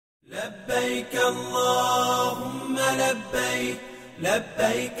لبيك اللهم لبيك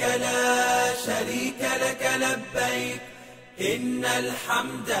لبيك لا شريك لك لبيك إن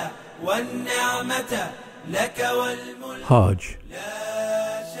الحمد والنعمة لك والملك Hajj,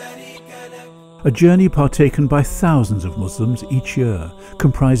 لا شريك لك. a journey partaken by thousands of Muslims each year,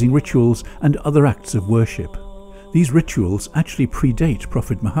 comprising rituals and other acts of worship. These rituals actually predate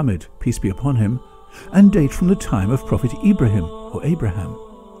Prophet Muhammad, peace be upon him, and date from the time of Prophet Ibrahim or Abraham.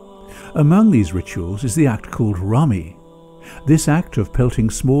 Among these rituals is the act called Rami. This act of pelting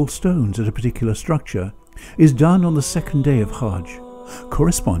small stones at a particular structure is done on the second day of Hajj,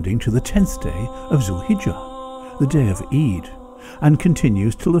 corresponding to the 10th day of Zul-Hijjah, the day of Eid, and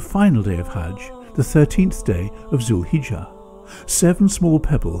continues till the final day of Hajj, the 13th day of Zul-Hijjah. 7 small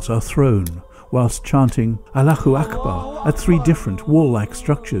pebbles are thrown whilst chanting Allahu Akbar at 3 different wall-like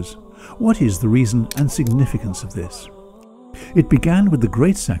structures. What is the reason and significance of this? It began with the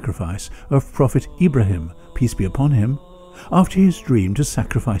great sacrifice of Prophet Ibrahim, peace be upon him, after his dream to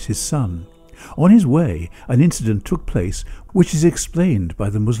sacrifice his son. On his way, an incident took place which is explained by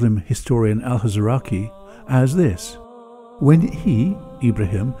the Muslim historian Al-Azaraqi as this. When he,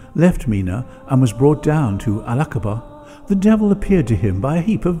 Ibrahim, left Mina and was brought down to Al-Aqaba, the devil appeared to him by a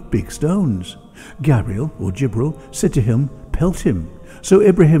heap of big stones. Gabriel, or Jibril, said to him, "Pelt him." So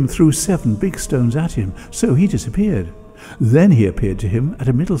Ibrahim threw 7 big stones at him, so he disappeared. Then he appeared to him at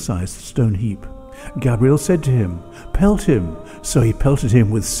a middle-sized stone heap. Gabriel said to him, "Pelt him." So he pelted him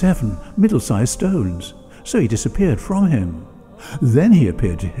with 7 middle-sized stones, so he disappeared from him. Then he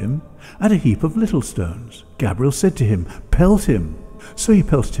appeared to him at a heap of little stones. Gabriel said to him, "Pelt him." So he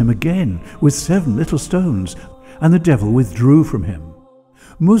pelted him again with 7 little stones, and the devil withdrew from him.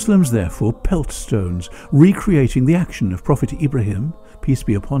 Muslims therefore pelt stones, recreating the action of Prophet Ibrahim, peace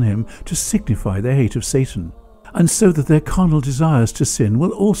be upon him, to signify their hate of Satan, and so that their carnal desires to sin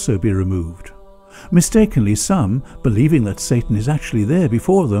will also be removed. Mistakenly, some, believing that Satan is actually there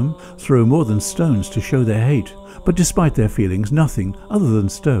before them, throw more than stones to show their hate, but despite their feelings, nothing other than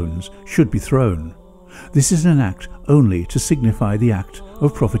stones should be thrown. This is an act only to signify the act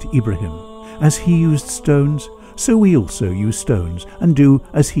of Prophet Ibrahim. As he used stones, so we also use stones and do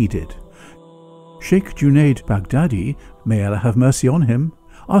as he did. Sheikh Junaid Baghdadi, may Allah have mercy on him,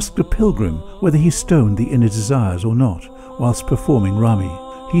 asked a pilgrim whether he stoned the inner desires or not whilst performing Rami.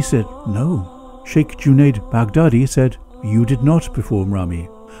 He said no. Sheikh Junaid Baghdadi said, "You did not perform Rami,"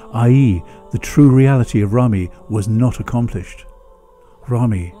 i.e. the true reality of Rami was not accomplished.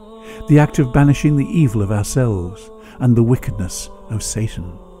 Rami, the act of banishing the evil of ourselves and the wickedness of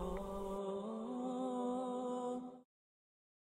Satan.